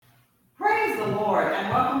the Lord, and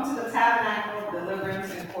welcome to the Tabernacle of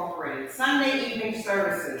Deliverance Incorporated Sunday evening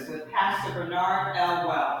services with Pastor Bernard L.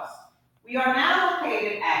 Wells. We are now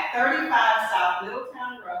located at 35 South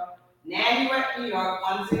Middletown Road, Nanuet, New York,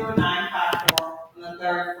 10954 on the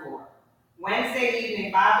third floor. Wednesday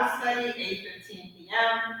evening Bible study, 8:15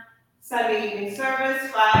 p.m. Sunday evening service,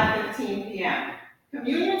 5:15 p.m.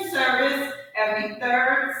 Communion service every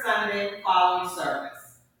third Sunday following service.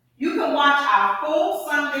 You can watch our full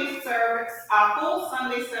Sunday service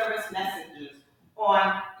messages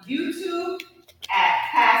on YouTube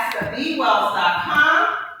at PastorBWells.com,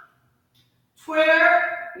 Twitter,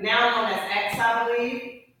 now known as X, I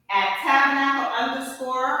believe, at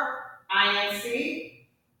Tabernacle_INC,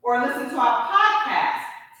 or listen to our podcast,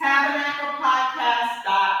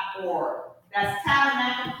 tabernaclepodcast.org. That's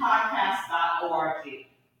tabernaclepodcast.org.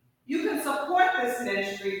 You can support this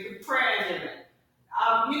ministry through prayer and giving.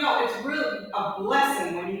 It's really a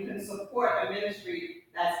blessing when you can support a ministry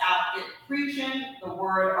that's out there preaching the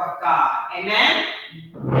word of God. Amen?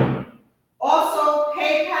 Also,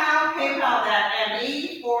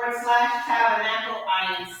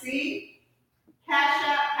 PayPal.me/tabernacleinc. Cash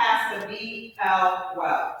App, Pastor B.L.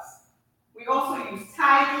 Wells. We also use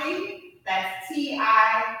Tidely, that's TITHE.LY.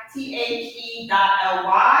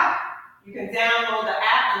 You can download the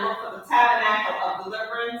app and look for the Tabernacle of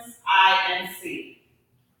Deliverance, INC.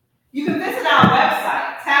 You can visit our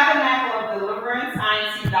website,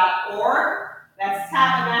 tabernacleofdeliverenceinc.org. That's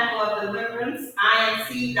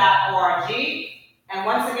tabernacleofdeliverenceinc.org. And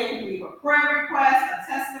once again, you can leave a prayer request, a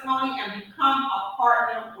testimony, and become a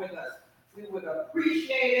partner with us. We would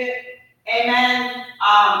appreciate it. Amen. A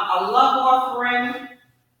love offering,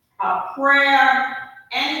 a prayer,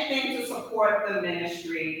 anything to support the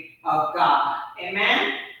ministry of God.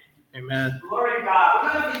 Amen? Amen. Glory to God.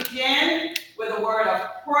 We're going to begin with a word of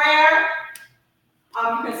prayer.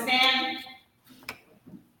 You can stand.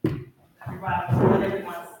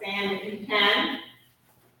 Everyone stand if you can.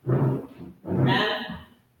 Amen.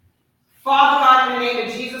 Father God, in the name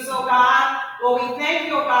of Jesus, oh God, Lord, we thank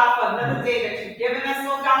you, oh God, for another day that you've given us,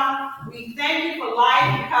 oh God. We thank you for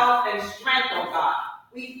life, health, and strength, oh God.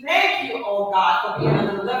 We thank you, oh God, for being a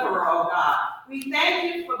deliverer, oh God. We thank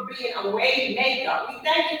you for being a way maker. We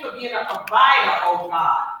thank you for being a provider, oh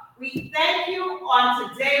God. We thank you on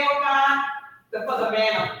today, oh God, for the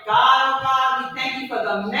man of God, oh God. We thank you for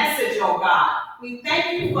the message, oh God. We thank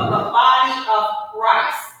you for the body of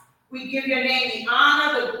Christ. We give your name the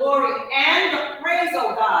honor, the glory, and the praise,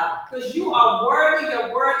 oh God, because you are worthy,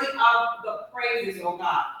 you're worthy of the praises, oh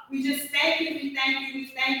God. We just thank you, we thank you, we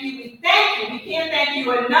thank you, we thank you. We can't thank you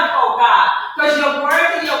enough, oh God, because you're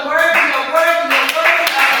worthy, you're worthy, you're worthy, you're worthy of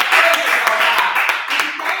the praises, oh God. We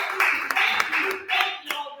thank you, we thank you, we thank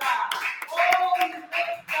you, oh God. Oh, we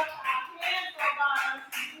lift up our hands, oh God,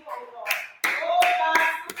 unto you, oh Lord. Oh God,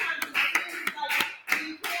 sometimes it seems like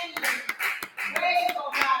we can't even raise, oh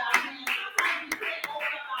God, our hands. Sometimes we can't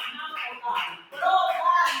open up our mouth, oh God. But oh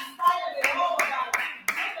God, in spite of it all, oh God,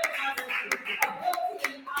 you've given us the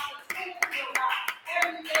ability and opportunity, oh God,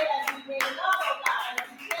 every day as we wake up, oh God, and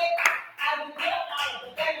today as we get up out of the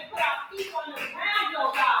bed and put our feet on the ground, oh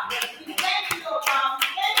God. We thank you, oh God. We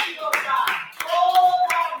thank you, oh God. Oh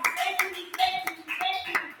God, we thank you, we thank you, we thank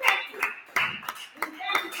you, we thank you. We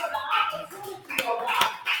thank you for the opportunity, oh God.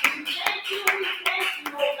 We thank you,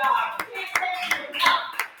 oh God. We can't thank you enough.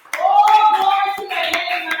 Oh, glory to the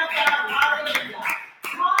name of God. Hallelujah.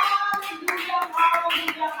 Hallelujah,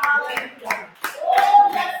 hallelujah, hallelujah.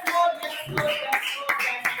 Oh, yes, Lord, yes, Lord, yes, Lord,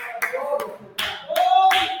 yes, Lord. Oh,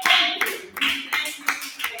 we thank you. We thank you, we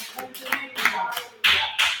thank you. Hallelujah.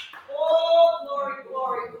 Oh, glory,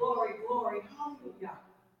 glory, glory, glory. Hallelujah.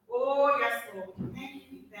 Oh, yes, Lord. Thank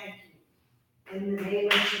you, thank you. In the name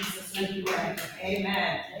of Jesus, we pray.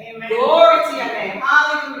 Amen. Amen. Glory to your name.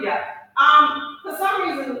 Hallelujah. For some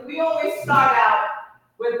reason, we always start out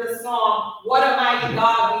with the song, "What a Mighty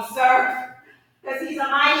God We Serve," because He's a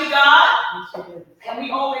mighty God. And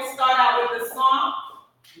we always start out with the song,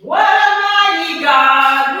 "What a mighty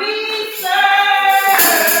God we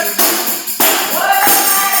serve. What a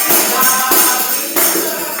mighty God we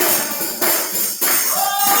serve.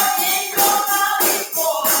 Oh, angels bow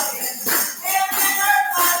before Him. Heaven and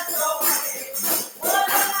earth adore Him. What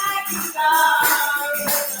a mighty God we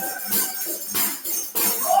serve.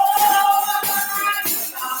 Oh, what a mighty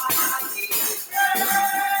God we serve.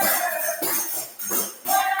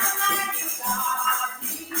 What a mighty God we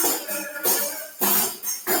serve.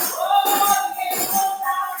 Oh,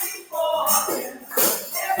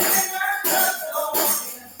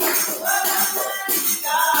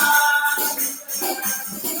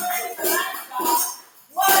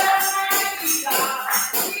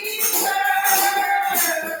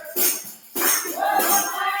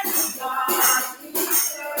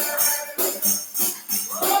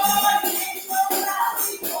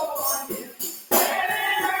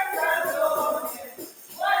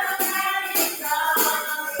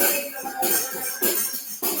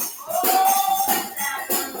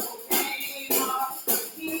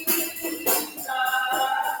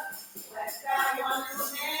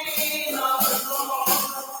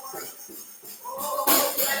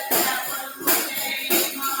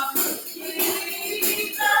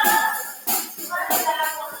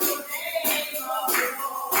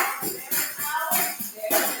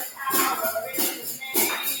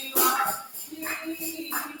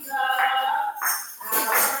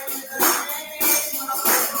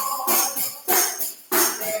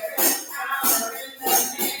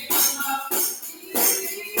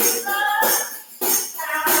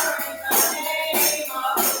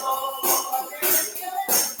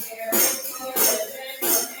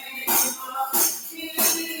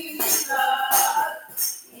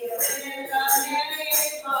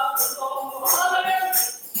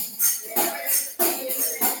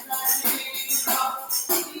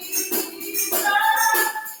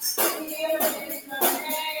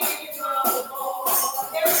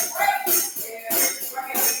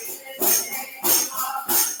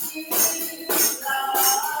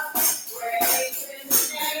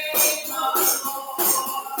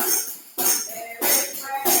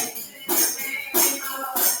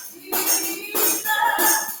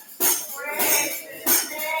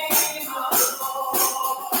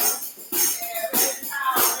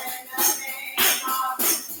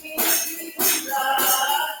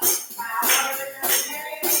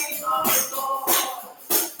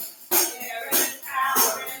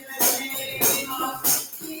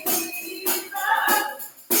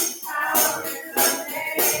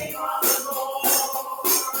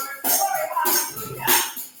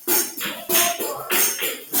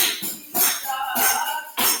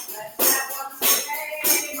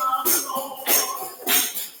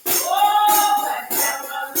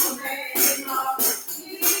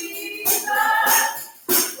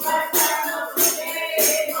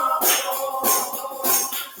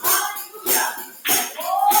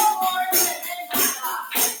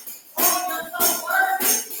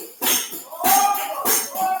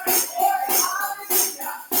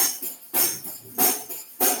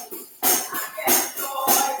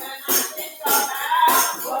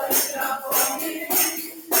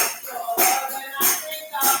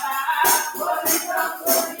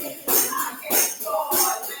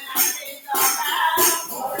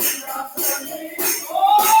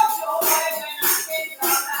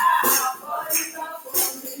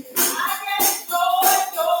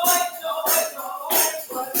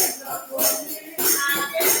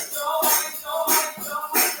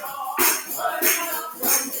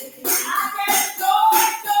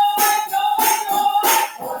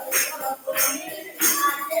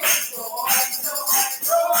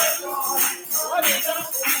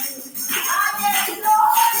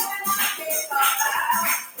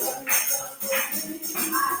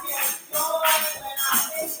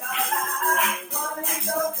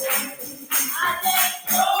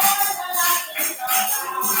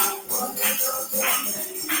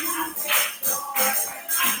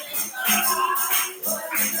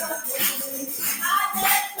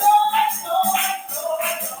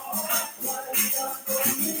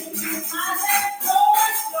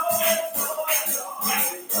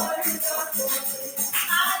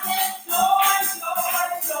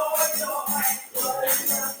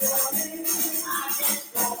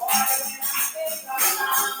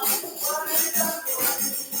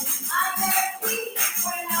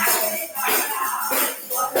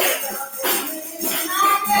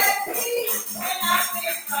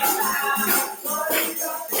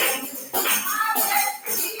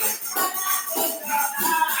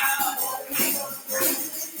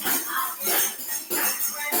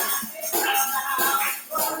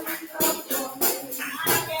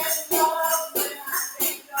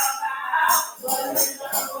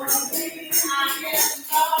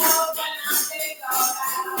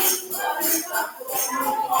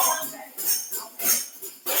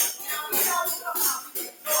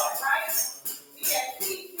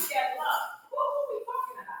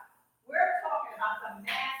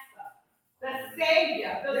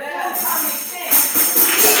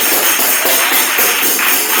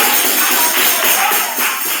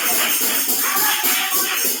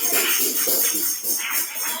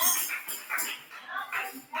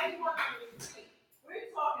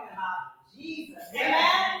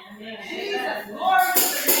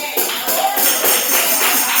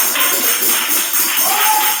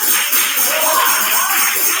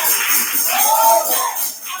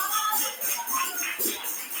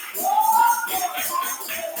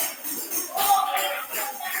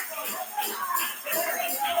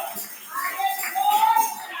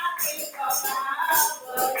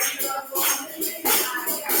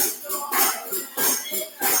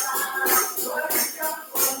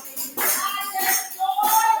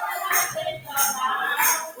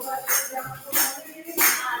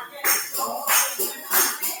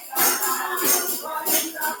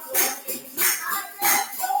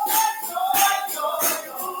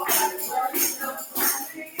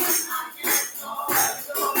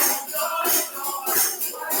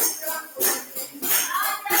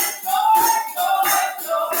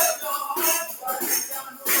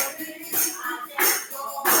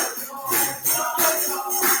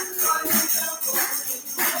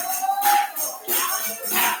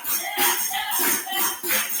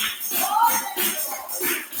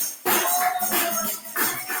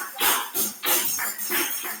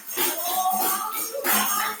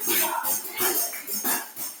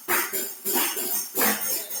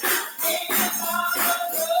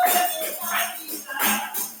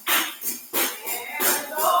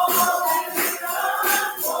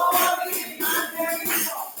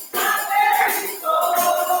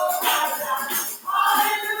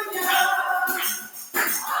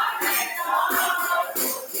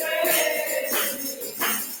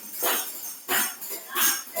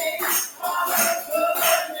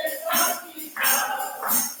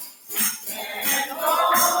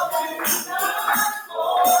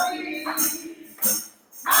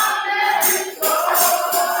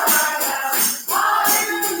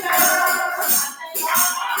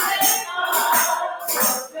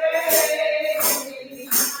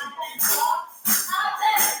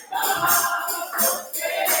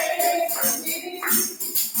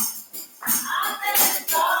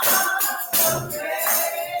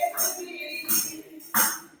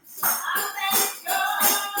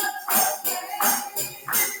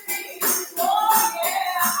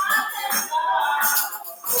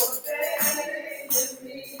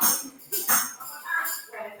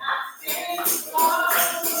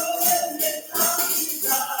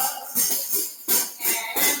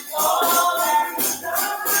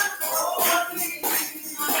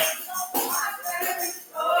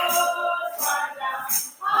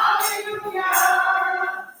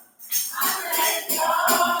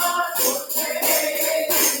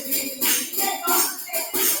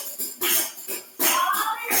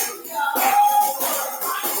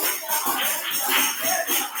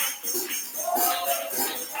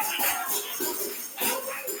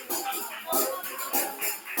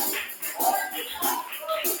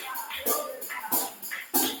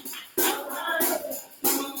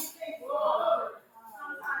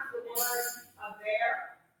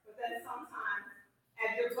 then sometimes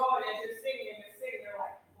as you're going, as you're singing, you're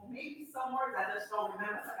like, well, maybe some words I just don't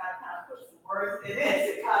remember. So I got to kind of put some words in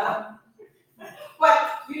it to kind of.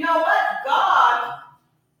 But you know what? God,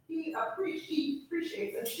 He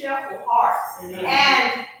appreciates a cheerful heart. Amen.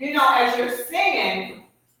 And you know, as you're singing,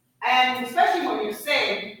 and especially when you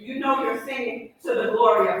sing, you know you're singing to the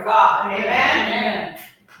glory of God. Amen.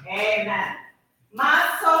 Amen. Amen.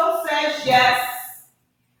 My soul says yes.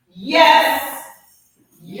 Yes.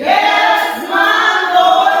 Yes, my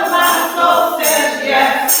Lord, my soul says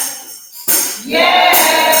yes. Yes,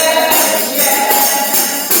 yes.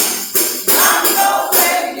 My soul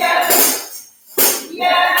says yes.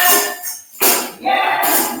 Yes.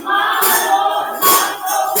 Yes, my Lord, my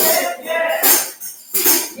soul says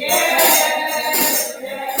yes. Yes,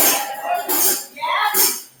 yes.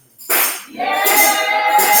 Yes.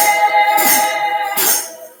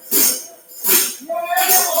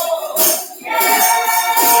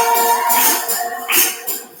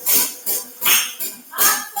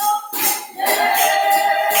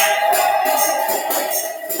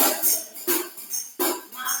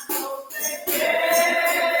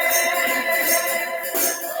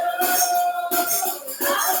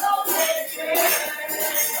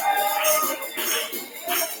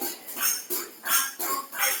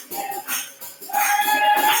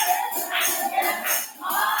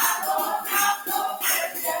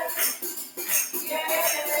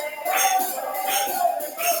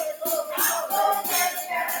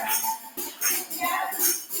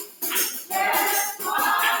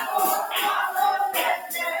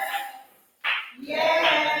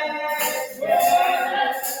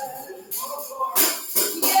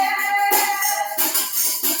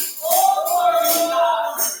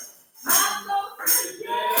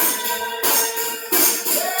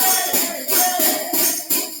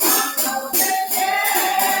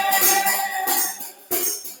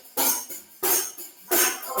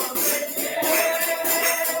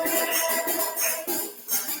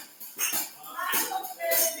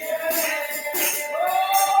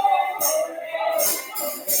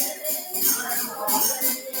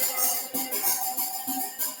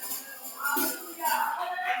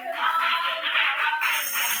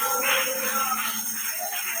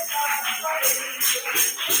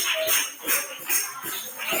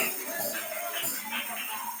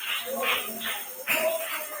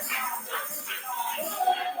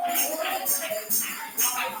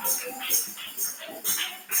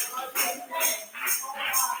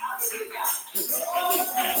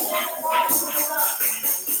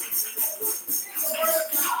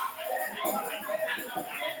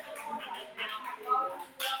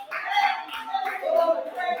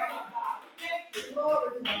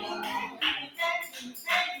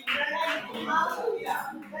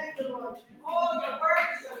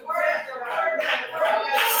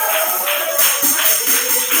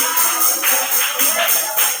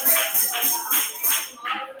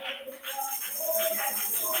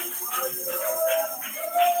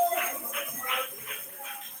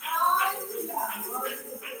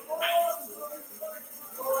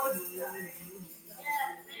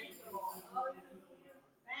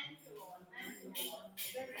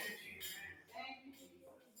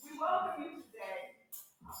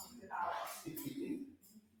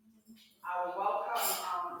 Our welcome,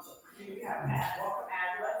 we have welcome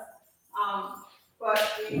address. But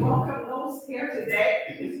we welcome those here today.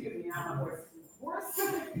 Excuse me, I'm a horse.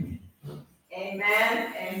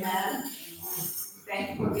 Amen. Amen.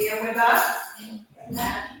 Thank you for being with us.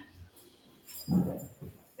 Amen.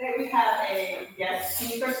 Today we have a guest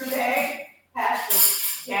speaker today,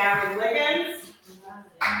 Pastor Gary Liggons.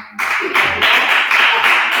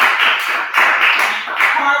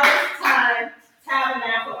 Harvest Time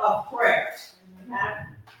Tabernacle of Prayer. Amen.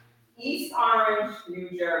 East Orange, New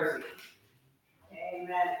Jersey.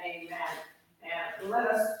 Amen, amen. And let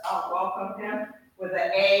us welcome him with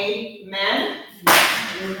an amen.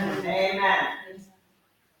 Amen. Amen.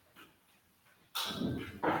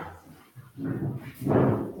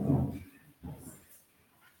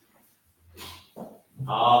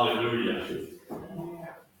 Hallelujah.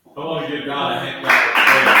 Come on, give God a hand clap of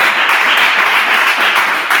praise.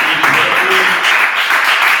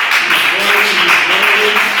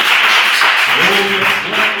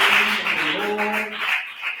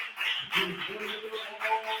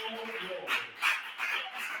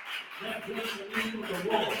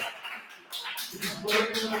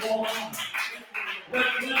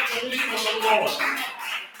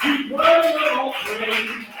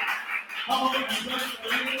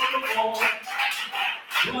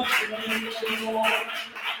 Bless the name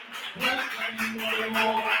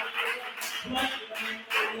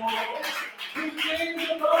of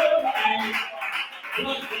the Lord.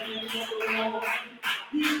 Bless the name of the Lord.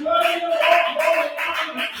 He's worthy of all glory,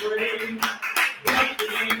 honor, and praise. Bless the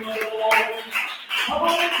name of the Lord. Come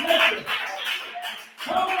on and bless him.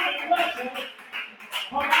 Come on and bless him.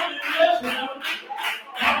 Come on and bless him.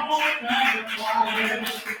 Come on and magnify him.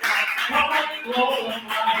 Come on and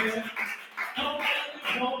glorify him. Come on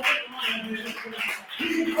and glorify him.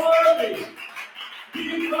 He's worthy.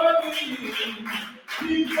 He's worthy.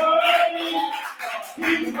 He's worthy.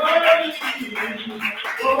 He's worthy.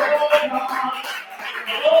 Oh God.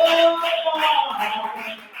 Oh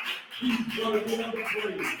God. He's worthy of the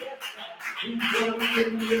praise. He's worthy to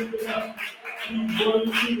be lifted up. He's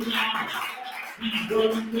worthy to be honored. He's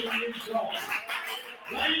worthy to be exalted.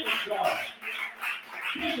 Lamb of God.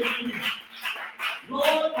 King of kings.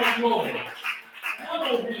 Lord of lords.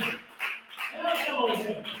 Elohim.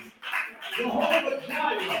 Elohim. Jehovah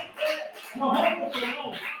Jireh. Jehovah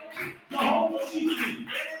Shalom. Jehovah Nissi.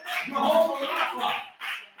 Jehovah Rapha.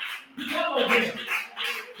 The Elohim.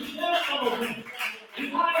 The Elohim. The I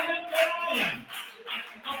am that I am.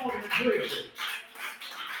 Come on and praise it.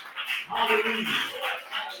 Hallelujah.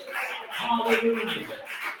 Hallelujah.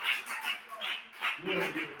 Glory to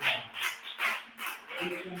God. We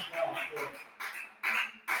thank God for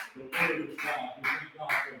the word of God. We thank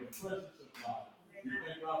God for the presence of God. We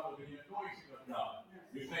thank God for the anointing of God.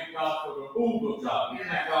 We thank God for the move of God. We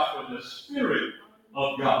thank God for the Spirit of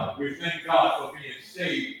God. We thank God for being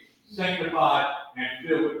saved, sanctified, and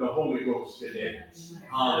filled with the Holy Ghost today.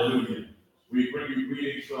 Hallelujah. We bring you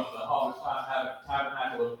greetings from the Harvest Time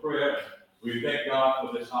Tabernacle of Prayer. We thank God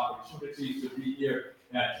for this opportunity to be here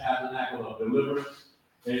at Tabernacle of Deliverance.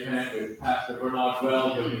 Amen. With Pastor Bernard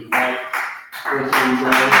Wells and his wife, First Lady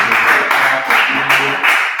Wells.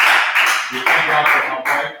 We thank God for our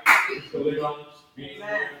wife, Mr. Liggons, being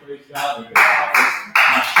here. Praise God. We thank God for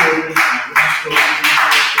our children, our grandchildren being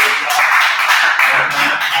here. Praise God.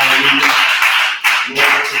 Amen. Hallelujah.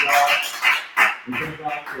 Glory to God. We thank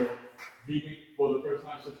God for meeting for the first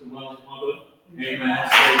time Sister Wells' mother. Amen.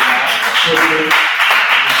 Praise God. Children.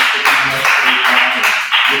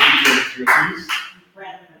 Your peace.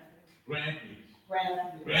 Grandnephew.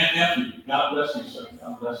 God bless you, sir.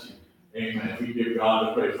 God bless you. Amen. We give God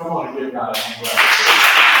the praise. Come on and give God a hand clap of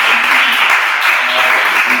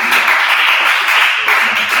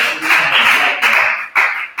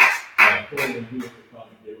praise. Amen. He to come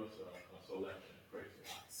and give us a selection.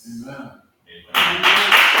 Praise God. Amen.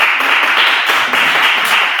 Amen.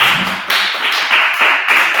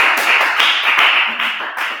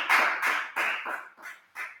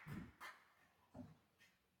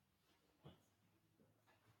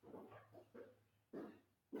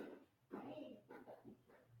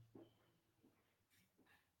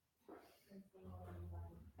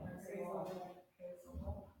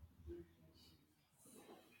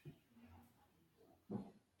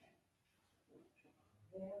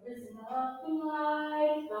 There is nothing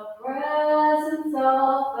like the presence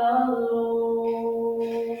of the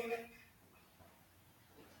Lord.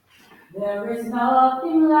 There is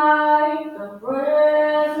nothing like the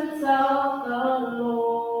presence of the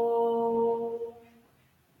Lord.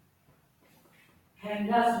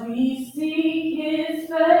 And as we seek His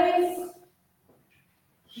face,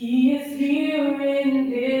 He is here in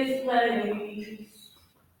this place.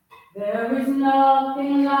 There is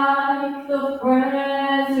nothing like the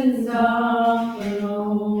presence of the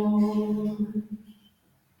Lord.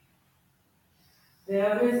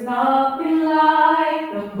 There is nothing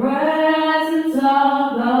like the presence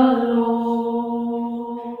of the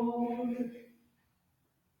Lord.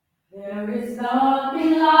 There is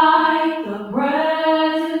nothing like the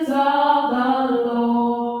presence of the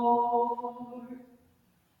Lord.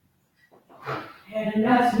 And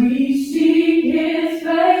as we seek His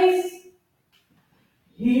face,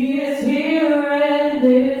 He is here in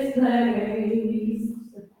this place.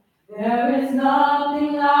 There is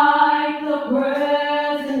nothing like the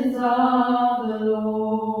presence of the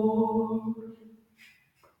Lord.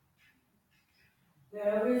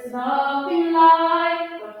 There is nothing like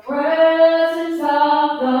the presence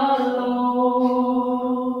of the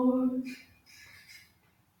Lord.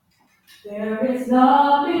 There is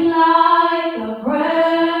nothing like the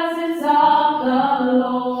presence of the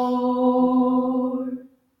Lord.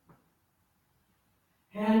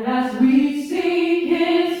 And as we seek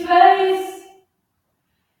His face,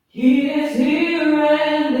 He is here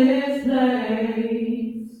in this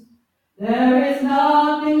place. There is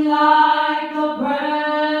nothing like the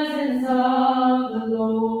presence of the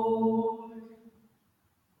Lord.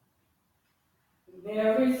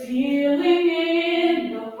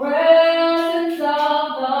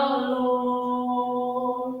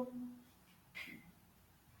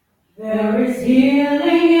 There is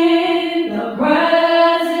healing in the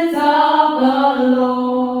presence of the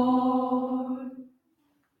Lord.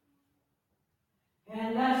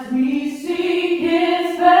 And as we seek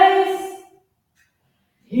His face,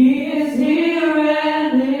 He is here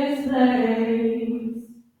in this place.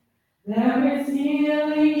 There is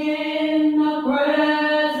healing in the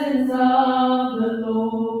presence of the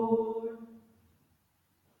Lord.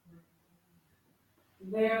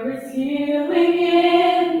 There is healing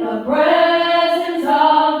in the presence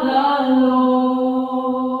of the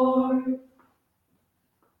Lord.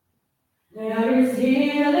 There is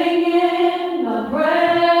healing in the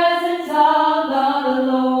presence of the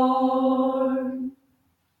Lord.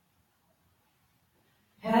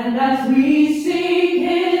 And as we seek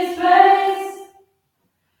His face,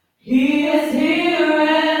 He is here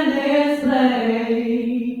in this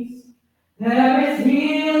place. There is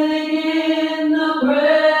healing in the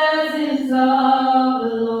presence of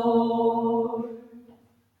the Lord.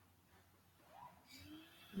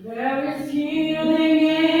 There is healing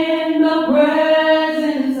in the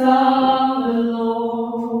presence of the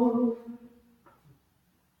Lord.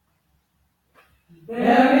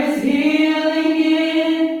 There is healing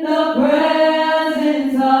in the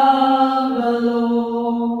presence of the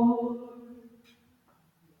Lord.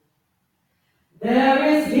 There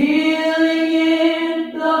is healing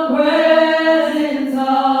in the presence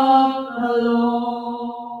of the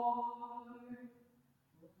Lord.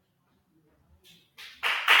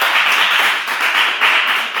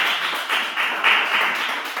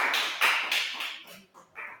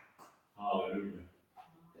 Hallelujah.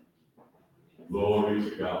 Glory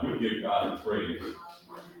to God. We give God the praise.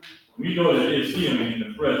 We know that there's healing in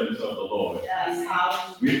the presence of the Lord.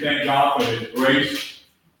 Yes, We thank God for His grace.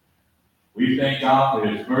 We thank God for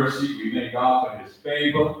His mercy. We thank God for His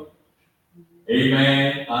favor.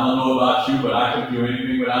 Amen. I don't know about you, but I couldn't do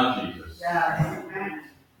anything without Jesus. yes.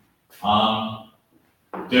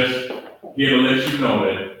 Just here to let you know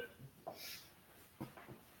that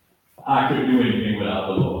I couldn't do anything without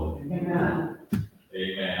the Lord. Amen.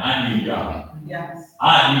 Amen. I need God. Yes.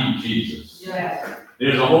 I need Jesus. Yes.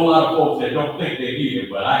 There's a whole lot of folks that don't think they need Him,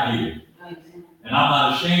 but I need Him. And I'm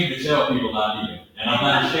not ashamed to tell people I need Him. And I'm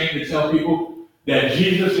not ashamed to tell people that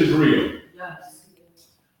Jesus is real. Yes.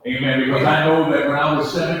 Amen. Because I know that when I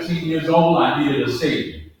was 17 years old, I needed a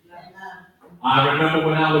Savior. I remember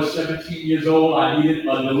when I was 17 years old, I needed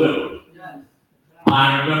a deliverer.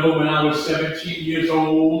 I remember when I was 17 years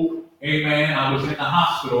old, amen, I was in the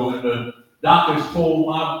hospital and the doctors told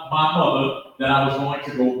my mother that I was going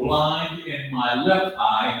to go blind in my left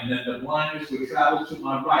eye and that the blindness would travel to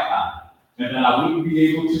my right eye and that I wouldn't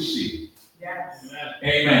be able to see. Yes.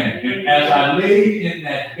 Amen. And as I laid in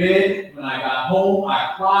that bed, when I got home,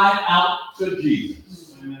 I cried out to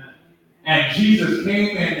Jesus. And Jesus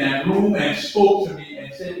came in that room and spoke to me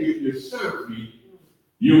and said, if you serve me,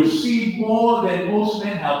 you'll see more than most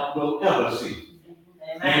men will ever see.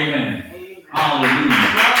 Amen. Amen. Hallelujah.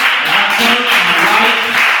 And I turned my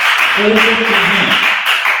life over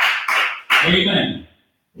to Him. Amen.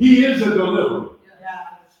 He is a deliverer.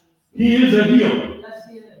 He is a healer.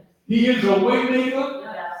 He is a way maker,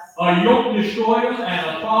 a yoke destroyer,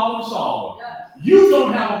 and a problem solver. You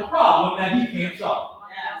don't have a problem that He can't solve.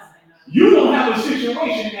 You don't have a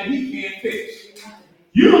situation that He can't fix.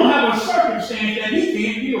 You don't have a circumstance that He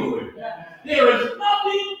can't deal with. There is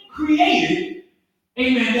nothing created,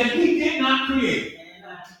 amen, that He did not create.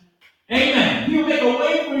 Amen. He'll make a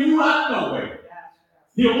way for you out of no way.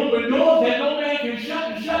 He'll open doors that no man can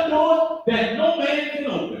shut and shut doors that no man can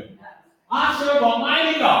open. I serve a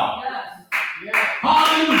mighty God.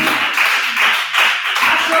 Hallelujah.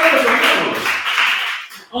 I serve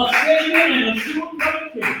a Savior and a soon coming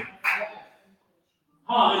King.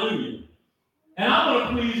 Hallelujah. And I'm going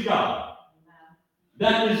to please God.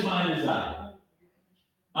 That is my desire.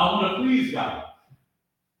 I want to please God.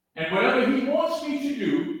 And whatever He wants me to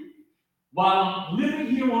do while I'm living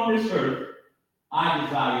here on this earth, I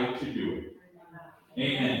desire to do it.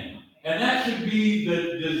 Amen. And that should be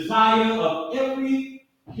the desire of every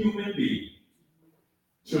human being,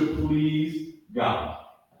 to please God.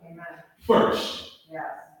 Amen. First, Yes.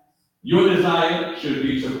 your desire should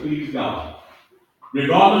be to please God.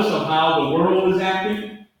 Regardless of how the world is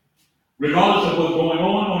acting, regardless of what's going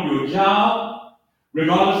on your job,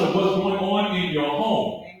 regardless of what's going on in your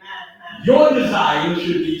home, Amen. your desire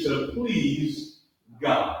should be to please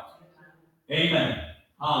God. Amen.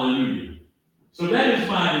 Hallelujah. So that is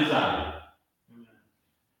my desire.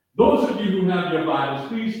 Those of you who have your Bibles,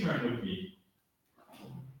 please turn with me.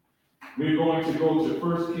 We're going to go to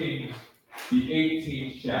 1 Kings, the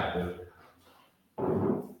 18th chapter.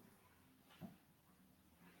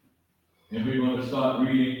 And we're going to start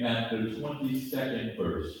reading at the 22nd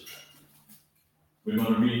verse. We're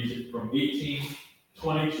going to read from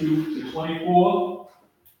 18:22 to 24,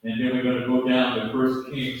 and then we're going to go down to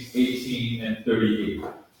 1 Kings 18 and 38.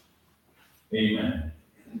 Amen.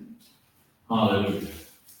 Hallelujah.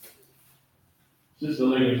 Sister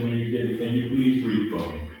Liggons, when you get it, can you please read for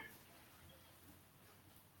me?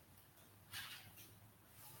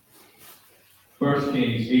 First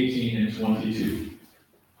Kings 18 and 22.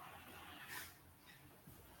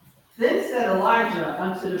 Then said Elijah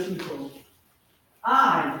unto the people,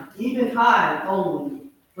 I, even I only,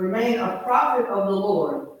 remain a prophet of the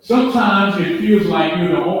Lord. Sometimes it feels like you're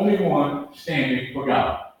the only one standing for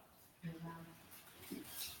God.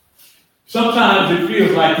 Sometimes it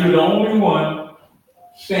feels like you're the only one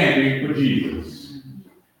standing for Jesus.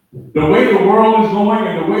 The way the world is going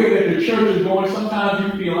and the way that the church is going, sometimes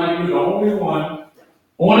you feel like you're the only one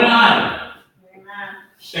on an island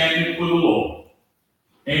standing for the Lord.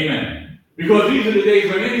 Amen. Because these are the days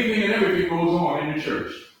when anything and everything goes on in the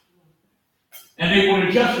church. And they want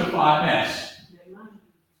to justify mess.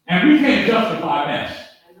 And we can't justify mess.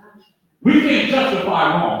 We can't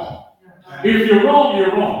justify wrong. If you're wrong,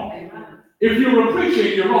 you're wrong. If you're a preacher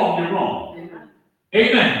and you're wrong, you're wrong.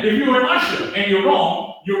 Amen. If you're an usher and you're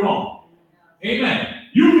wrong, you're wrong. Amen.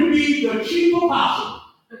 You can be the chief apostle.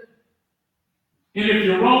 And if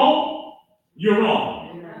you're wrong, you're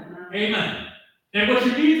wrong. Amen. And what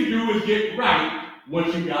you need to do is get right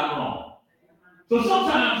what you got wrong. So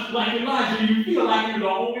sometimes, like Elijah, you feel like you're the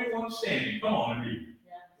only one standing. Come on and read.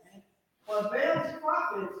 But Baal's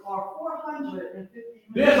prophets are 450 men.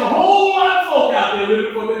 There's a whole lot of folk out there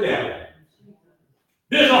living for the devil.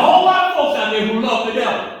 There's a whole lot of folks out there who love the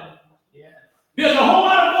devil. There's a whole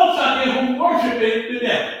lot of folks out there who worship the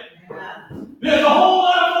devil. There's a whole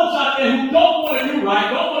lot of folks out there who don't want to do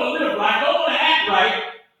right, don't want to live right, don't want to act right,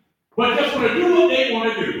 but just want to do what they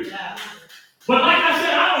want to do. But like I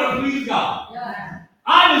said, I want to please God.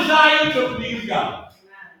 I desire to please God.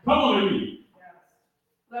 Come on and read.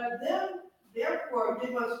 Let them therefore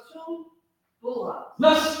give us 2 bullocks.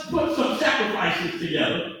 Let's put some sacrifices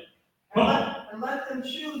together. And let them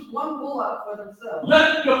choose 1 bullock for themselves.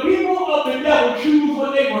 Let the people of the devil choose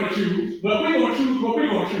what they want to choose, but we're going to choose what we're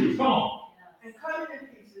going to choose. Come on. And cut it in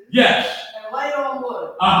pieces. Yes. And lay it on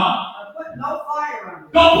wood. Uh-huh. And put no fire under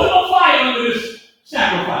it. Don't put no fire under this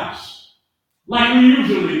sacrifice like we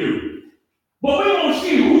usually do. But we're going to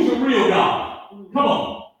see who's the real God. Come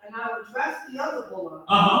on. And I will dress the other bullock.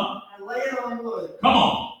 Uh-huh. And lay it on wood. Come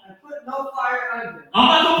on. And put no fire under it. I'm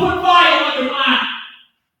not going to put fire under my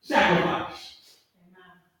sacrifice.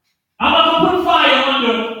 I'm not going to put fire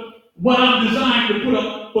under what I'm designed to put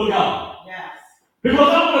up for God. Yes.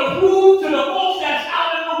 Because I'm going to prove to the folks that's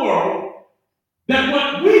out in the world that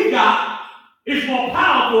what we got is more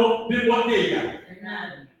powerful than what they got.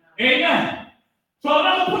 Amen. Amen. So I'm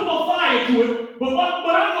not going to put no fire to it, but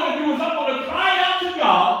what I'm going to do is I'm going to cry out to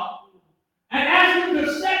God and ask Him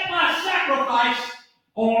to set my sacrifice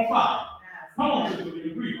on fire. Yes. Come on, sister,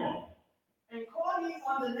 you agree on it. And call ye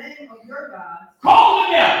on the name of your God. Call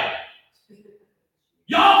the devil.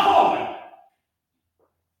 Y'all call him.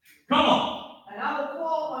 Come on. And I will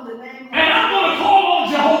call on the name of And I'm going to call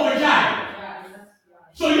on Jehovah Jireh.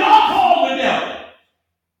 So y'all call the devil.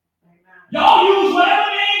 Y'all use whatever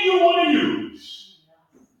name you want to use.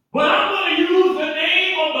 But I'm going to use the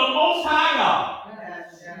name of the Most High God.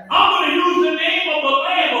 I'm going to use the name of the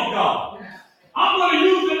Lamb of God. I'm going to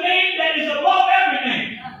use the name that is above every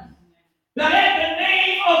name. That at the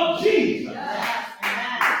name of Jesus,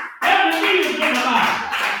 every knee is going to bow.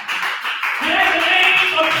 And at the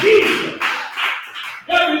name of Jesus,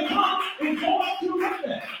 every tongue is going to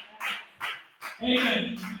confess.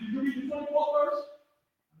 Amen. Did you read the 24th verse?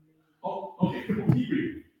 Oh, okay. Keep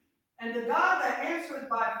reading. And the God that answers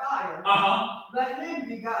by fire, let him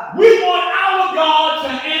be God. We want our God to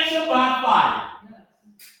answer by fire.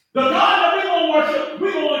 The God that we're going to worship,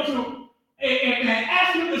 we're going to and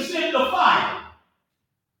ask him to send the fire.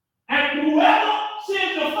 And whoever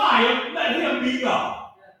sends the fire, let him be God.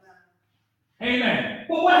 Amen.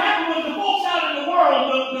 But what happened was the folks out in the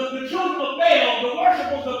world, the children of Baal, the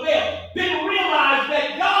worshipers of Baal, didn't realize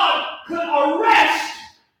that God could arrest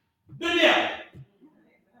the devil.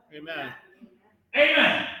 Amen.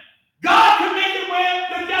 Amen. God could make it where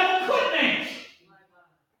the devil couldn't answer.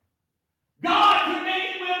 God could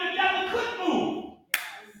make it where the devil couldn't move.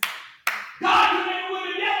 God could make it where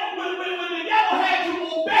the devil had to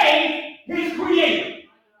obey his creator.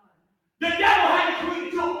 The devil had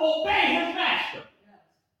to obey his master.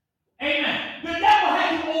 Amen. The devil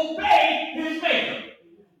had to obey his maker.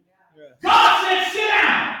 God said, sit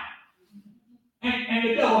down. And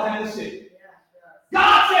the devil had to sit.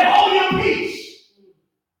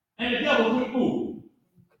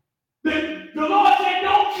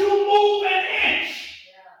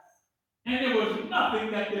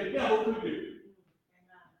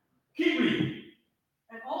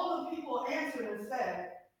 said,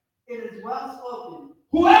 it is well spoken.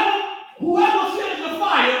 Whoever sends the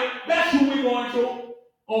fire, that's who we're going to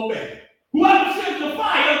obey. Whoever sends the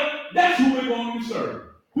fire, that's who we're going to serve.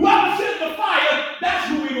 Whoever sends the fire, that's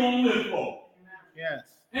who we're going to live for. Yes.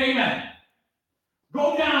 Amen.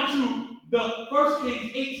 Go down to the 1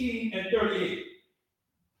 Kings 18 and 38.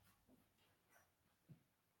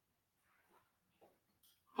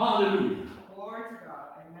 Hallelujah. Glory to God.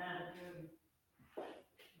 Amen.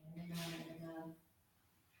 Amen.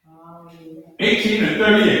 Hallelujah. 18 and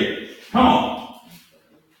 38. Come on.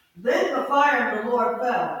 Then the fire of the Lord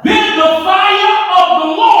fell. Then the fire of the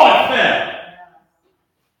Lord fell.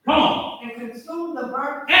 Come on. And consumed the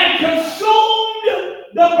burnt. And consumed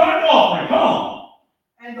the burnt offering. Come on.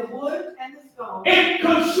 And the wood and the stone. It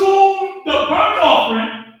consumed the burnt offering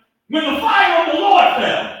when the fire of the Lord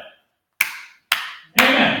fell.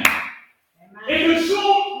 Amen. Amen. It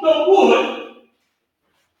consumed the wood,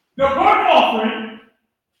 the burnt offering,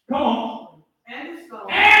 come on, And the stone.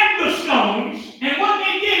 and the stones. And what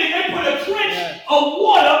they did is they put a trench of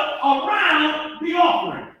water around the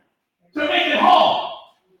offering to make it hard.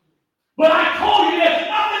 But I told you there's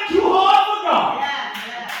nothing too hard for God.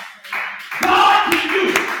 God can do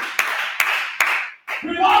it.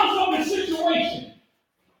 Regardless of the situation,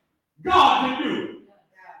 God can do it.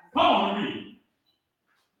 Come on, read.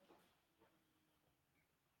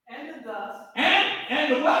 And the dust.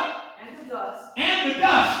 And the what? And the dust. And the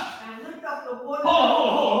dust. And lift up the water.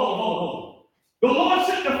 Hold. The Lord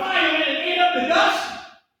sent the fire in and ate up the dust.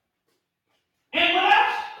 And what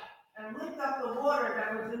else? And lift up the water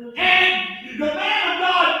that was in the. And the man of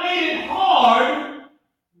God made it hard.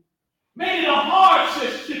 Made it a hard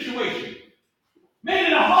situation. Made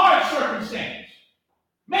it a hard circumstance.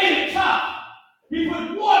 Made it tough. He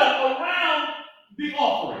put water around the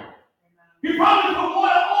offering. He probably put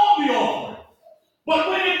water on the offering. But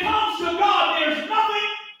when it comes to God, there's nothing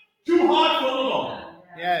too hard for the Lord.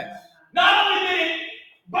 Yes. Not only did it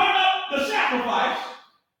burn up the sacrifice,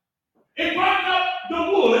 it burned up the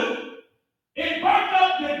wood, it burned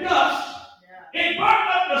up the dust, it burned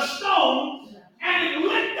up the stones, and it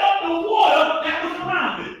licked up the water that was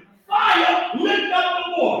around it. Fire licked up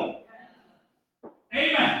the water.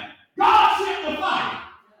 Amen. God sent the fire.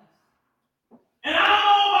 And I don't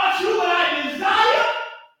know about you, but I desire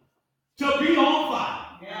to be on fire.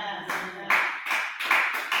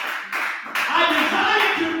 I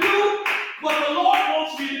desire to do what the Lord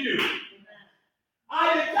wants me to do.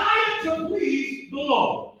 I desire to please the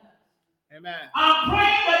Lord. Amen. I'm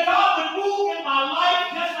praying that God would move in my life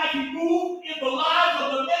just like He moved in the lives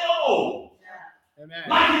of the men of old. Amen.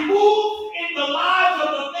 Like He moved in the lives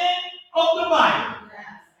of the men of the Bible.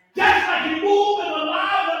 Just like He moved in the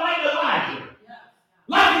lives of like Elijah.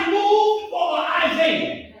 Like He moved for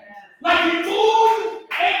Isaiah. Like He moved,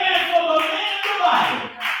 amen, for the men of the Bible.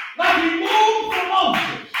 Like He moved for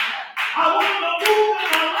Moses. I want Him to move in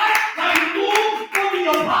my life like He moved for the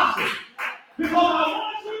apostles. Because I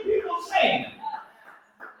want to see people saved.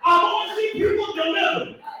 I want to see people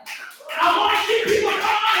delivered. I want to see people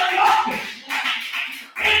come out of darkness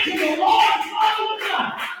into the Lord's marvelous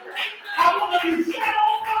light. I want to be set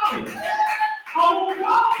on fire. I want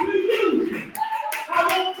God to use me. I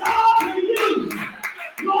want God to use me.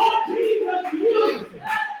 Lord Jesus, use me.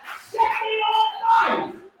 Set me on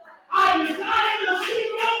fire. I desire to see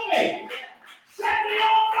your face. Set me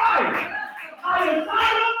on fire. I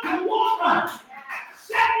desire to walk right.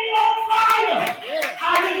 Set me on fire.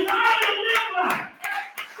 I desire to live right.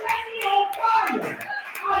 Set me on fire.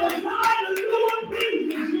 I desire to do what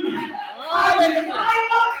pleases you. I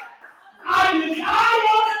desire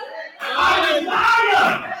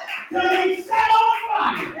to be set on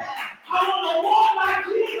fire. I want to walk like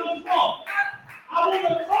Jesus walked. I want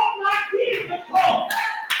to talk like Jesus talked.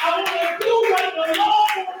 I want to do what the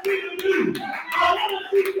Lord wants me to do. I want to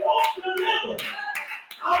see folks delivered.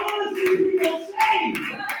 I want to see people saved.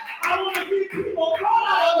 I want to see people brought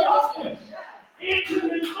out of darkness into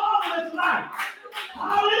His marvelous light.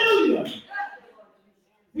 Hallelujah.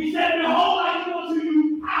 He said, behold, I give unto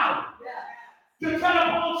you power to tread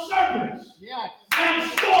upon serpents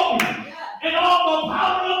and scorpions and all the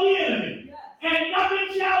power of the enemy. And nothing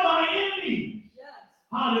shall by enemies,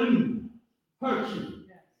 hallelujah, hurt you.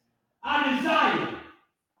 I desire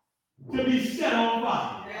to be set on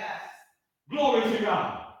fire. Glory to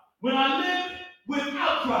God. When I live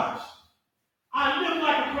without Christ, I live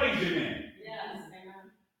like a crazy man.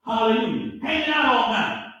 Hallelujah. Hanging out all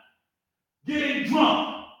night, getting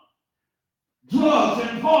drunk, drugs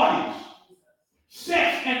and parties,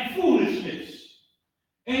 sex and foolishness.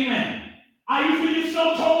 Amen. I used to get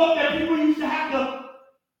so tore up that people used to have to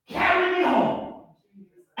carry me home.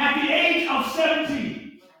 At the age of 17,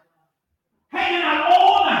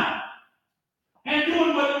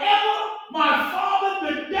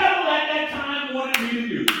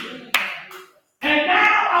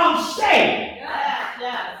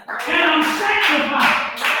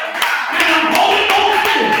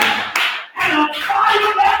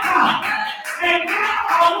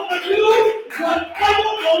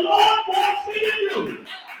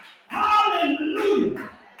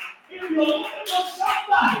 looking for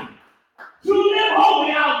somebody to live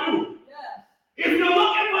holy, I'll do it. If you're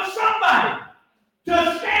looking for somebody to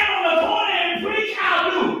stand on the corner and preach,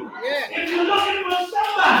 I'll do it. If you're looking for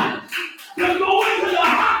somebody to go into the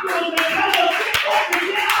hospitals and tell the sick folks to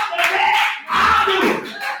get out the bed, I'll do it.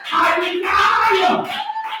 I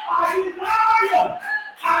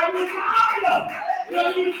desire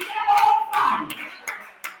to be set on fire.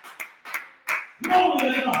 Glory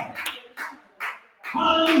to God.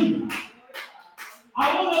 Hallelujah. I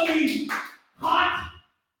want to be hot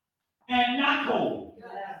and not cold.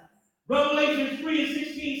 Revelation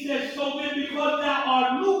 3:16 says, so then because thou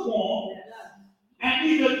art lukewarm and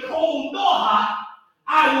neither cold nor hot,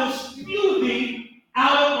 I will spew thee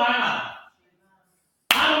out of my mouth.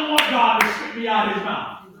 I don't want God to spit me out of his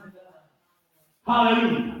mouth.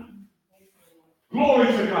 Hallelujah. Glory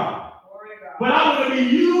to God. But I want to be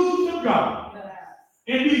used of God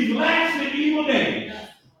in these last and evil days.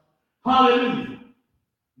 Hallelujah.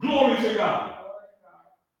 Glory to God.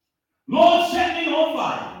 Lord, set me on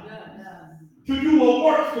fire to do a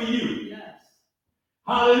work for you.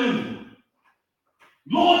 Hallelujah.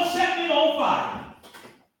 Lord, set me on fire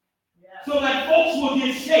so that folks will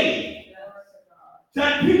get saved,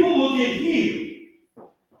 that people will get healed.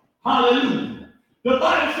 Hallelujah. The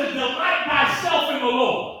Bible says, delight thyself in the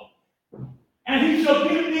Lord, and he shall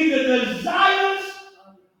give thee the desires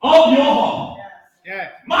of your heart.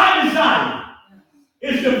 My desire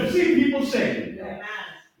is to see people saved.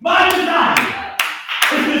 My desire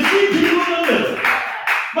is to see people delivered.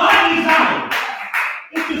 My desire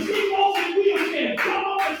is to see folks in wheelchairs come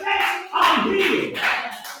up and say, I'm healed.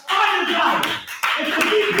 My desire is to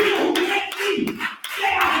see people who can't see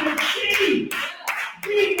say, I can see.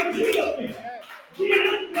 Jesus healed me.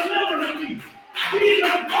 Jesus delivered me.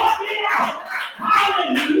 Jesus brought me out.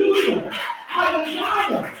 Hallelujah. I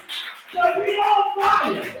desire to be on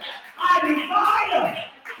fire. I desire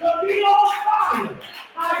to be on fire.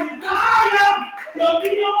 I desire to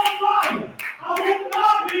be on fire. I want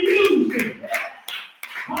God to use me.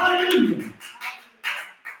 Hallelujah.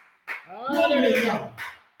 Hallelujah.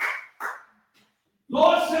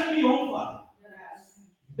 Lord, set me on fire.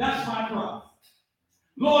 That's my cry.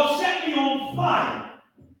 Lord, set me on fire.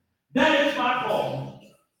 That is my call.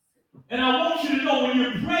 And I want you to know when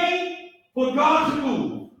you pray for God to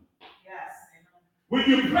move, when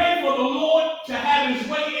you pray for the Lord to have his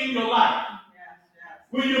way in your life,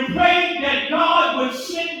 when you pray that God would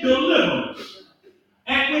send deliverance,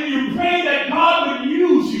 and when you pray that God would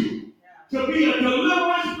use you to be a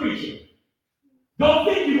deliverance preacher, don't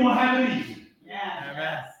think you're going to have it easy.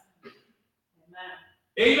 Amen.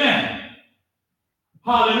 Amen.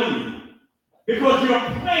 Hallelujah. Because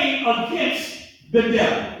you're praying against the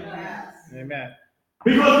devil. Amen.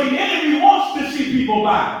 Because the enemy wants to see people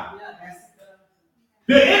bound.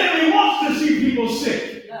 The enemy wants to see people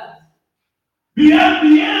sick. The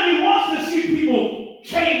enemy wants to see people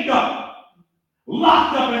chained up,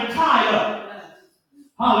 locked up, and tied up.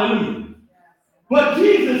 Hallelujah. But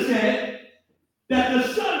Jesus said that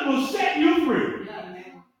the Son will set you free.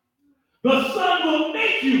 The Son will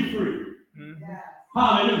make you free.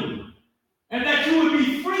 Hallelujah. And that you would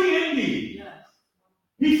be free indeed.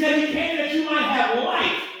 He said he came that you might have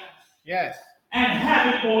life. Yes. And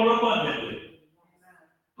have it more abundantly.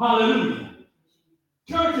 Hallelujah.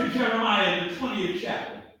 Turn to Jeremiah, the 20th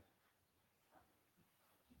chapter.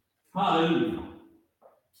 Hallelujah.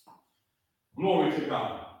 Glory to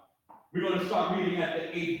God. We're going to start reading at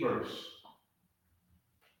the 8th verse.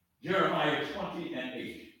 Jeremiah 20 and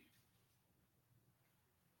 8.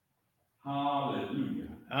 Hallelujah.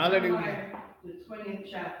 Hallelujah. The 20th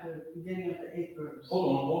chapter, beginning of the 8th verse.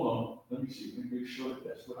 Hold on. Let me see. Let me make sure that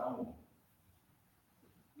that's what I want.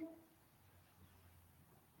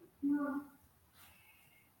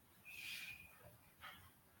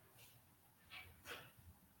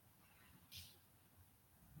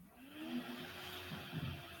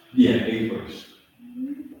 Yeah, 8th verse.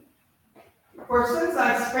 For since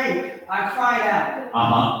I spake, I cried out.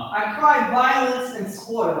 I cried violence and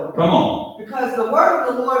spoil. Come on. Because the word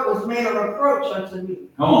of the Lord was made a reproach unto me.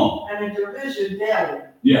 Come on. And a derision daily.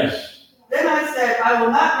 Yes. Then I said, I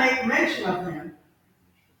will not make mention of him,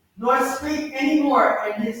 nor speak any more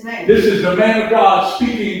in his name. This is the man of God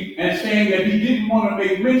speaking and saying that he didn't want to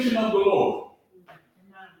make mention of the Lord.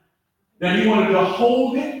 That he wanted to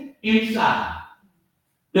hold it inside.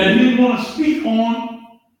 That he didn't want to speak on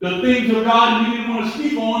the things of God, and he didn't want to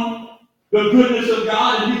speak on the goodness of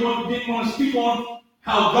God, and he didn't want to speak on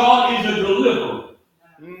how God is a deliverer.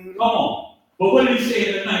 Come on. But what did he say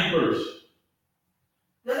in the 9th verse?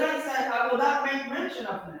 Then I said, I will not make mention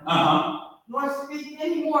of him, nor speak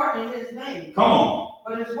any more in his name. Come on.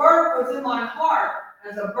 But his word was in my heart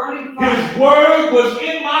as a burning fire. His word was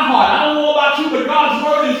in my heart. I don't know about you, but God's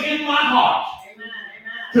word is in my heart. Amen.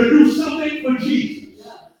 To do something for Jesus.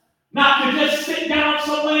 Not to just sit down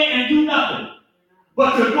somewhere and do nothing.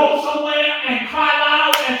 But to go somewhere and cry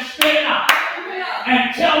loud and spit out.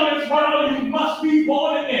 And tell this world you must be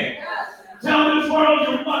born again. Tell this world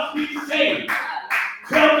you must be saved.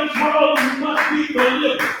 Tell this world you must be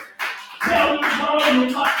delivered. Tell this world you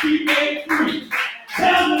must be made free.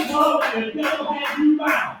 Tell this world that the devil has you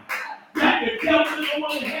bound. That the devil is the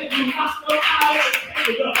one that has you knocked up out and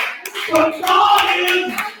handed up. But God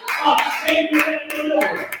is a Savior and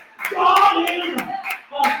deliverer. God is a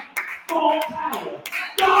strong tower.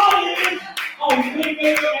 God is a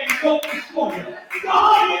waymaker and yoke destroyer.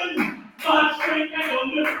 God is my strength and a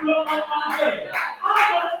lifter of my head. I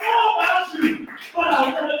don't know about you, but I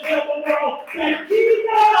want to tell the world that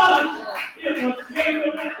Jesus is a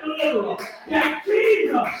Savior and deliverer. That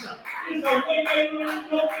Jesus is a waymaker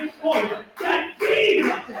and yoke destroyer. That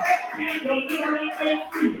Jesus is the deliverer and make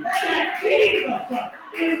free. That Jesus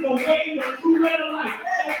is the way, the true, and the life.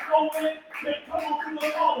 There's no way to come to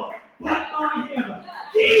the Father but by Him.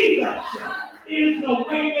 Jesus is the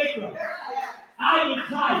way maker. I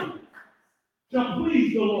desire to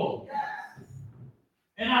please the Lord.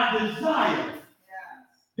 And I desire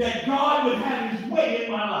that God would have His way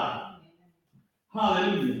in my life.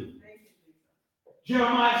 Hallelujah.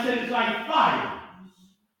 Jeremiah said it's like fire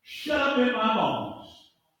shut up in my bones.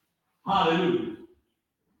 Hallelujah.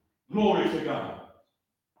 Glory to God.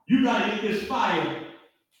 You got to get this fire,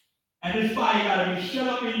 and this fire got to be shut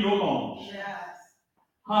up in your bones.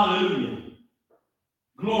 Hallelujah.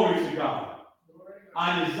 Glory to God.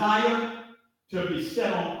 I desire to be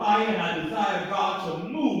set on fire, and I desire God to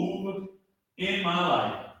move in my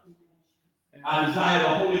life. I desire the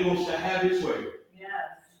Holy Ghost to have His way.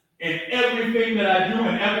 In everything that I do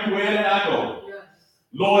and everywhere that I go.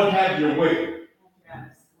 Lord, have your way.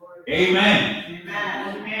 Amen.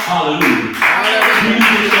 Hallelujah.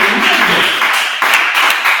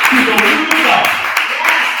 To the will of God.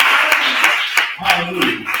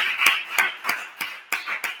 Hallelujah.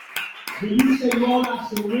 When you say, Lord, I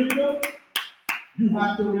surrender, you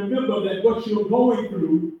have to remember that what you're going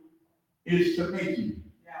through is to make you.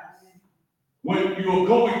 What you're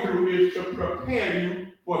going through is to prepare you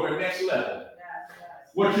for the next level.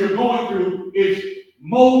 What you're going through is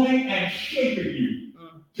molding and shaping you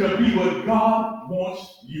to be what God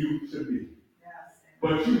wants you to be.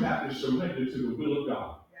 But you have to surrender to the will of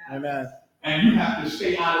God. Amen. And you have to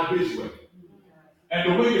stay out of His way.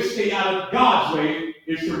 And the way to stay out of God's way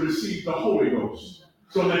is to receive the Holy Ghost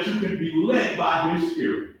so that you can be led by His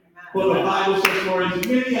Spirit. For the Bible says, for as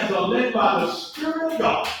many as are led by the Spirit of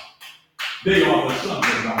God, they are the sons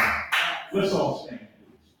of God. Let's all stand,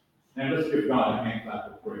 please. And let's give God a hand clap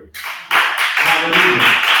of praise. Hallelujah.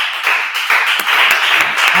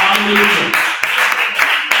 Hallelujah.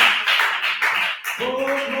 Oh,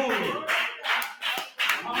 glory.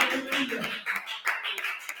 Hallelujah.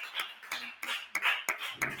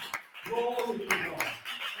 Glory to God.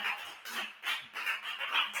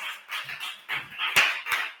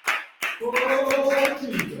 Oh,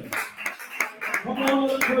 Jesus. Come on,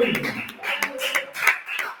 let's praise Him.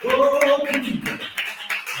 Oh, Jesus.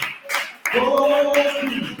 Oh,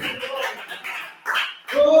 Jesus.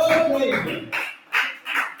 Oh, praise.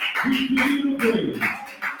 We give you praise.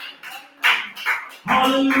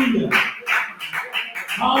 Hallelujah.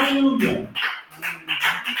 Hallelujah.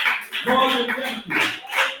 Lord, we thank you.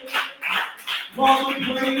 Lord, we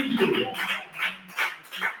praise you.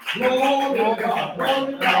 Glory to God.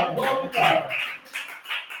 Glory to God. Glory to God.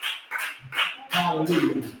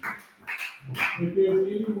 Hallelujah. If there's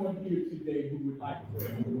anyone here today who would like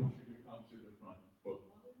prayer, we want you to come to the front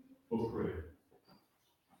for prayer.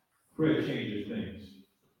 Prayer changes things.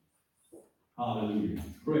 Hallelujah.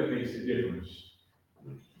 Prayer makes a difference.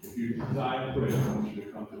 If you desire prayer, I want you to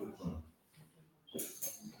come to the front.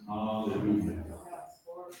 Hallelujah.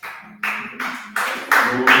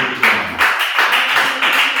 Glory to God.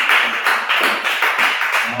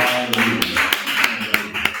 Hallelujah.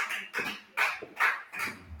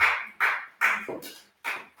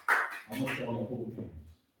 I want y'all to hold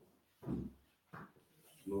hands.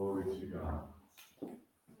 Glory to God.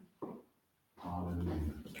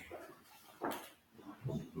 Hallelujah.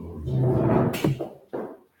 Glory to God.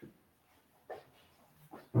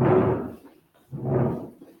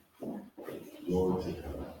 Glory to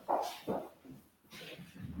God.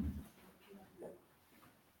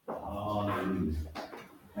 Hallelujah.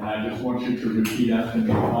 And I just want you to repeat after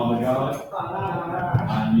me. Father God,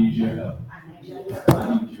 I need your help. I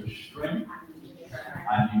need your strength.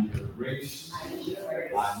 grace. I need your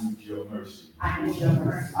grace. I need your mercy. I need your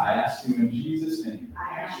mercy. I ask you in Jesus' name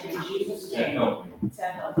I ask you in Jesus' to name help me, to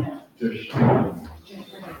help him. to strengthen me. To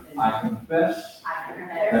strengthen me. I confess I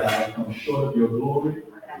that I have come short of your glory,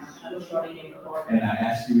 I'm short of your glory. and I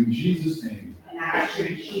ask you in Jesus' name And I ask you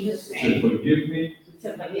in Jesus' to name forgive me,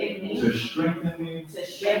 to forgive me, to strengthen me, to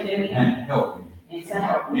strengthen me, and help me. and to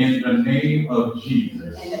help me. In the name of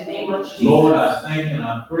Jesus. In the name of Jesus. Lord, I thank and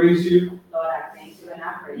I praise you. Lord, I thank you and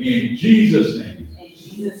I praise you. In Jesus' name. In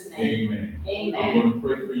Jesus' name. Amen. Amen. I'm going to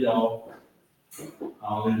pray for y'all.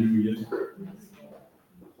 Hallelujah.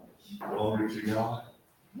 Glory to God.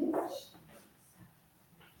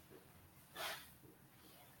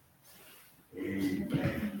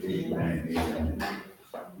 Amen. Amen. Amen.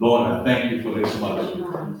 Lord, I thank you for this month.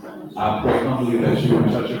 I pray humbly that you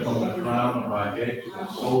would touch it from the crown of my head to the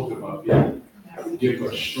soles of my feet. Give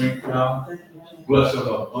her strength, God. Bless her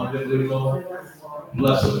abundantly, Lord.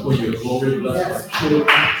 Bless her for your glory. Bless her children.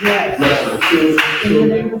 Bless her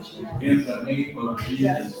children. In the name of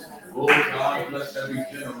Jesus. Oh God, bless every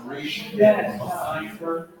generation behind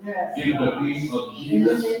her. In the name of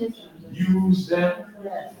Jesus. Use them.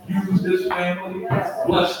 Use this family.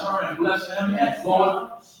 Bless her and bless them. And Lord,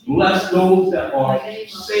 bless those that are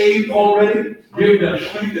saved already. Give them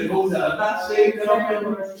strength, and those that are not saved that are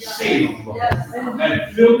members, save them, Lord.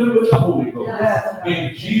 And fill them with the Holy Ghost.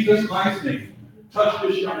 In Jesus Christ's name. Touch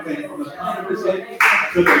this young man from the crown of his head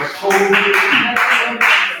to the sole of his feet.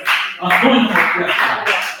 Anoint him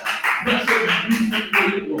fresh. Bless him and use him for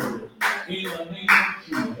your glory. In the name of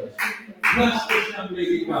Jesus. Bless this young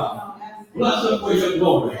lady, God. Bless her for your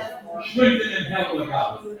glory. Strengthen and help her,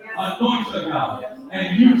 God. Anoint her, God.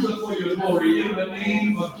 And use her for your glory in the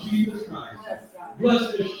name of Jesus Christ.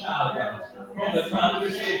 Bless this child, God. From the crown of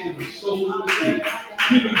his head to the soles of his feet.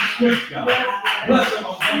 Give him strength, God. Bless him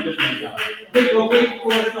abundantly, God. Take away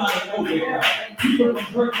for him out of nowhere, God. Keep him from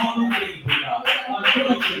hurt, harm, and danger, God.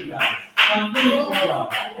 Anoint him, God. Anoint him,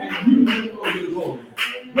 God. And use him for your glory.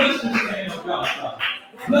 Bless this man of God, God.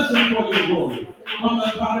 Bless him for your glory. From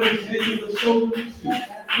the crown of his head to the soles of his feet.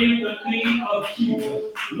 In the name of Jesus.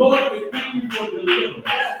 Lord, we thank you for deliverance.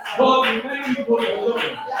 Lord, we thank you for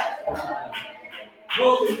deliverance.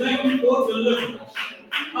 Lord, we thank you for deliverance.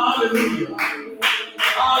 Hallelujah.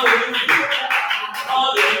 Hallelujah.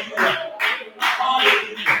 Hallelujah.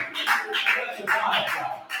 Hallelujah. That's a fire,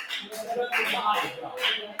 God. That's a fire, God.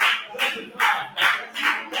 That's a fire, God.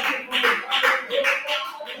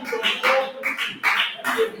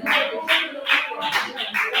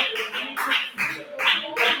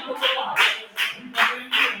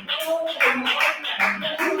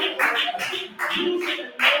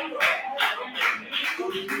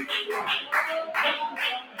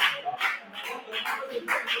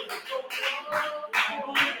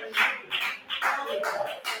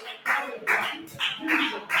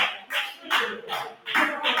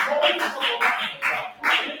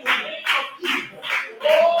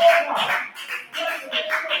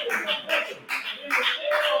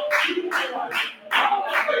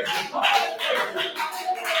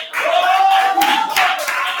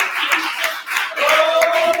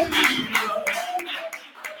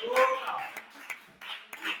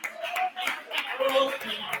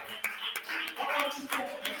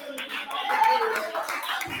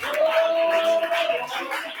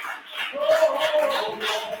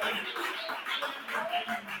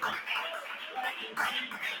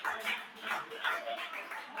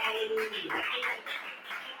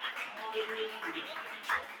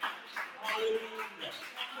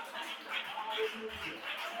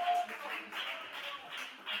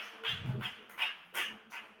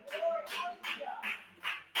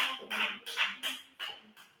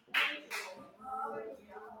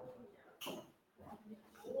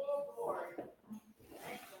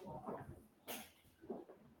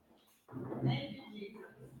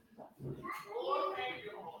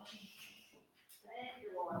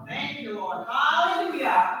 Thank you, Lord.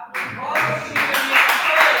 Hallelujah. Glory to your name.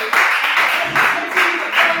 Praise. Let's continue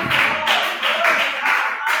to praise the Lord. Glory to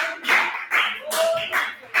God.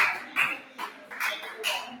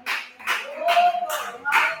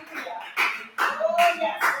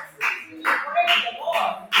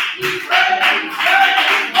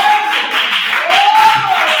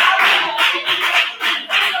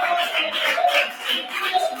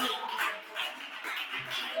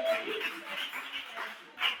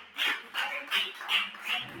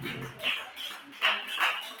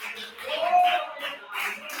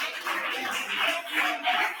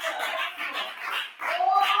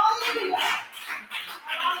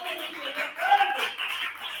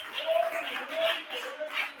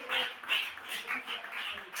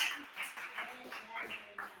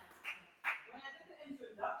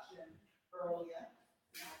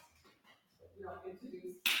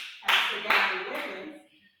 introduce Pastor Gary Liggons.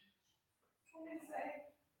 Can I say,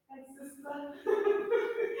 and Sister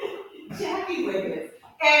Jackie Liggons.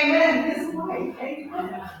 Amen. His wife.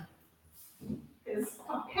 Amen. His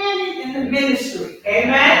companion in the ministry.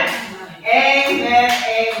 Amen. Amen.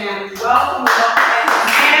 Amen. Welcome, welcome, and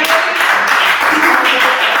family.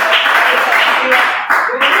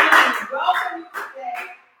 Welcome you today.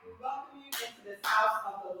 We welcome you into this house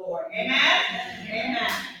of the Lord. Amen.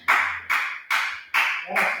 Amen.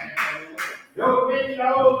 Your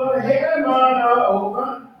windows of heaven are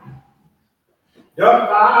open. The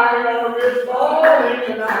fire is falling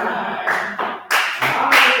tonight.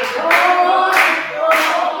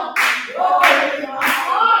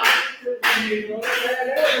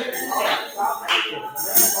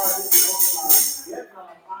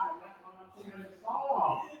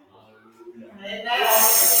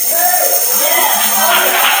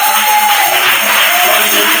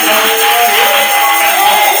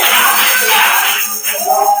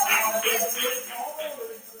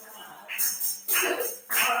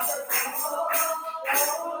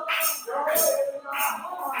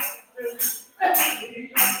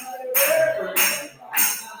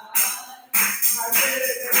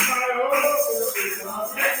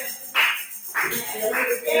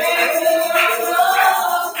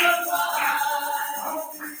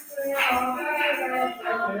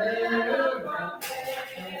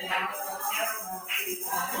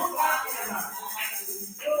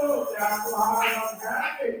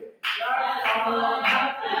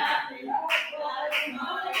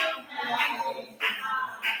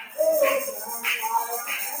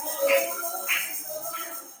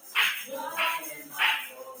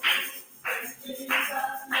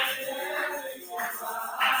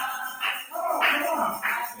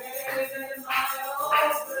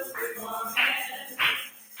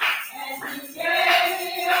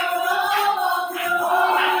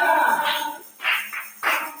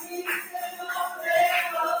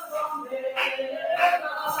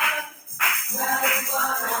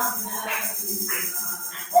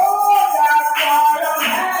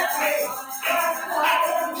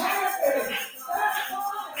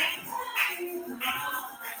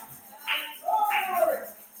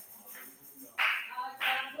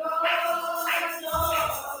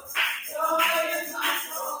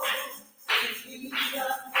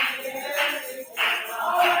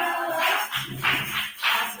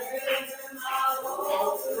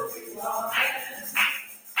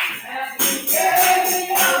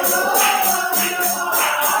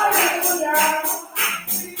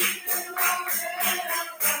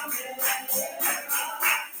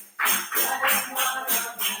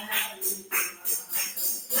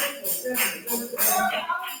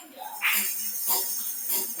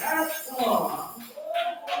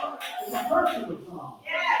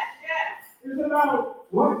 It's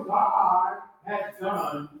about what God has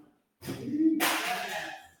done.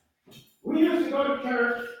 We used to go to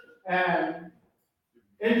church and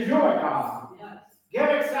enjoy God.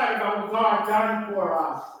 Get excited about what God done for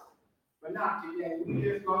us. But not today. We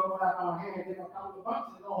just go clap our hands, take a couple of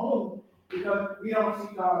bucks and go home because we don't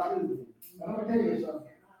see God moving. But I'm going to tell you something.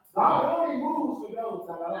 God only moves for those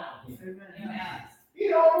that allow Him. Amen. He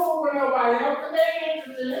don't move for nobody else because they ain't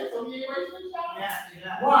interested in it, so He ain't wasting His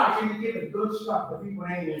time. Why? So you get the good stuff that people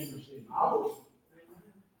ain't interested in.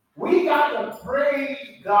 We got to praise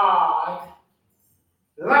God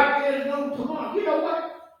like there's no tomorrow. You know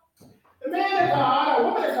what? The man of God or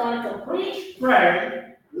woman of God can preach,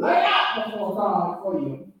 pray, lay out before God for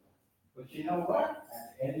you. But you know what?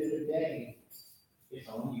 At the end of the day, it's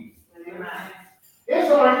on you. Amen.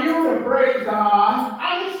 It's on you to praise God.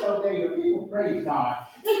 I used to say that people praise God.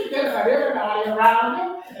 You forget about everybody around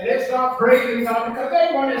you, and they start praising God because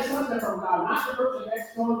they wanted something from God. Not the person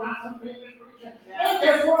next door, not some famous preacher. They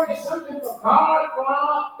just wanted something from God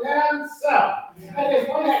from themselves. And it's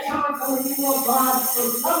when that time comes when you want God, so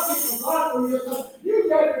something from God from yourself, you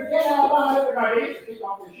better get out about everybody. They used to kick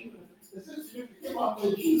off their shoes. The sisters used to kick off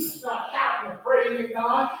their shoes and start shouting and praising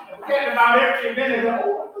God and forgetting about every minute.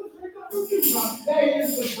 They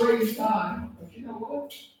used to praise God. But you know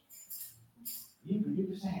what? You can do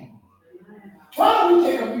the same. Why don't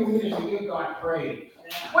we take a few minutes to give God praise?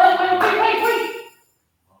 Wait.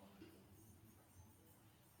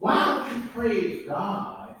 Why don't you praise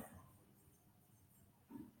God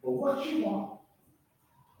for what you want?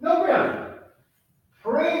 No, really.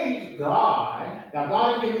 Praise God. Now,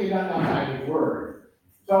 God gave you that outside His word.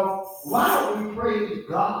 So, why don't we praise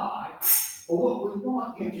God for what we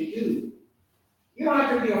want Him to do? You don't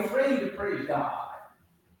have to be afraid to praise God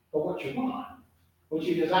for what you want, what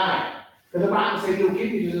you desire. Because the Bible says He'll give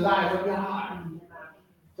you the desires of your heart.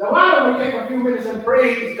 So why don't we take a few minutes and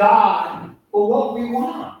praise God for what we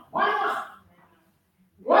want? Why not?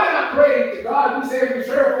 Why not praise the God we say we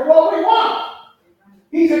serve for what we want?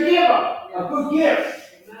 He's a giver of good gifts.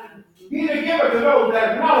 He's a giver to those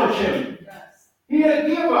that acknowledge him. He's a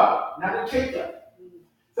giver, not a taker.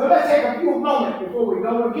 So let's take a few moments before we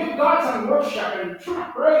go and give God some worship and true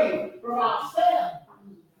praise from ourselves.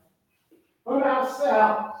 From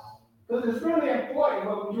ourselves. Because it's really important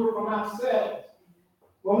what we do from ourselves.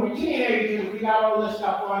 When we're teenagers, we got all this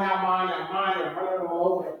stuff on our mind are running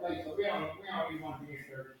all over the place, so we don't even want to be in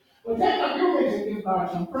church. But take a few minutes and give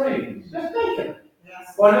God some praise. Just thank him.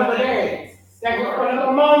 Yes. For another day. Thank you for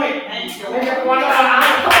another moment. Thank you. Thank you for another hour.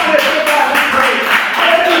 Come on, let's give God some praise.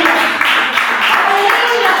 Hallelujah.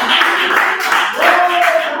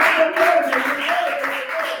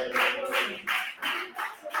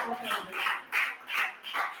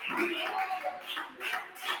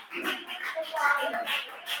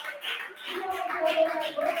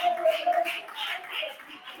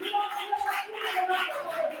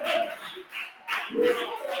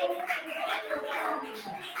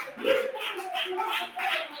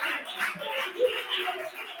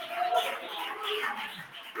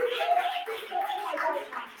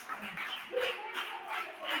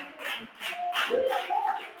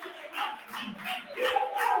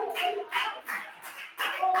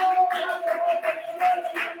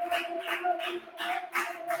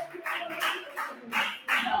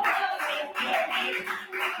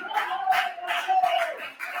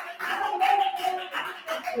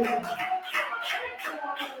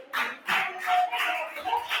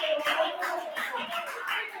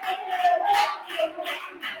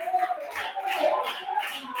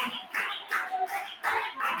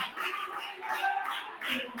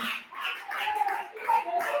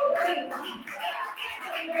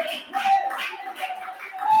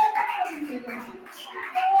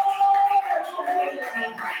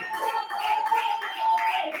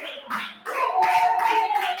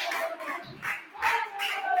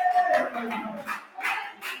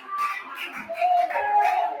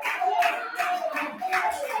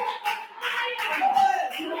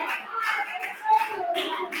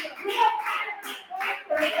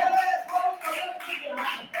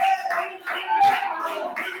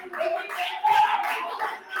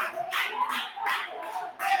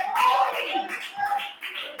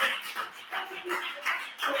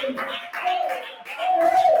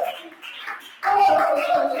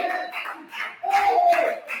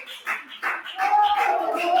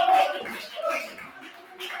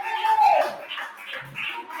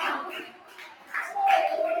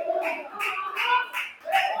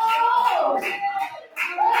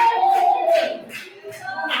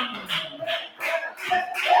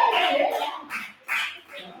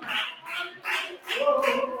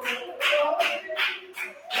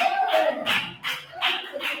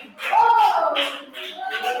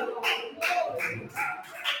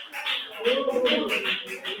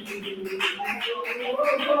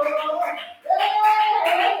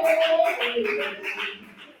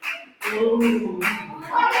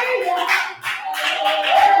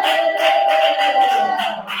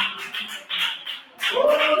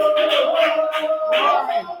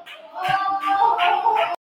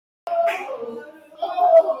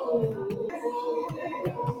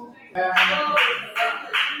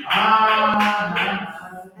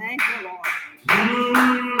 Thank you, Lord.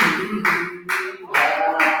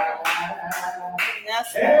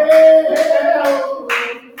 Yes, Lord.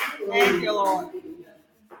 Thank you, Lord.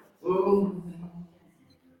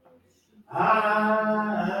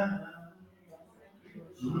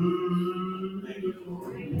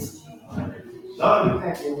 Lord, we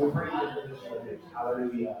thank you. We praise you for this service.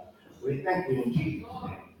 Hallelujah. We thank you in Jesus'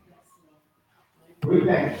 name. We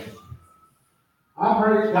thank you. I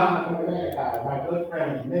praise God for the man, my good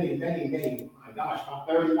friend, many, my gosh, about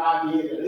 35 years.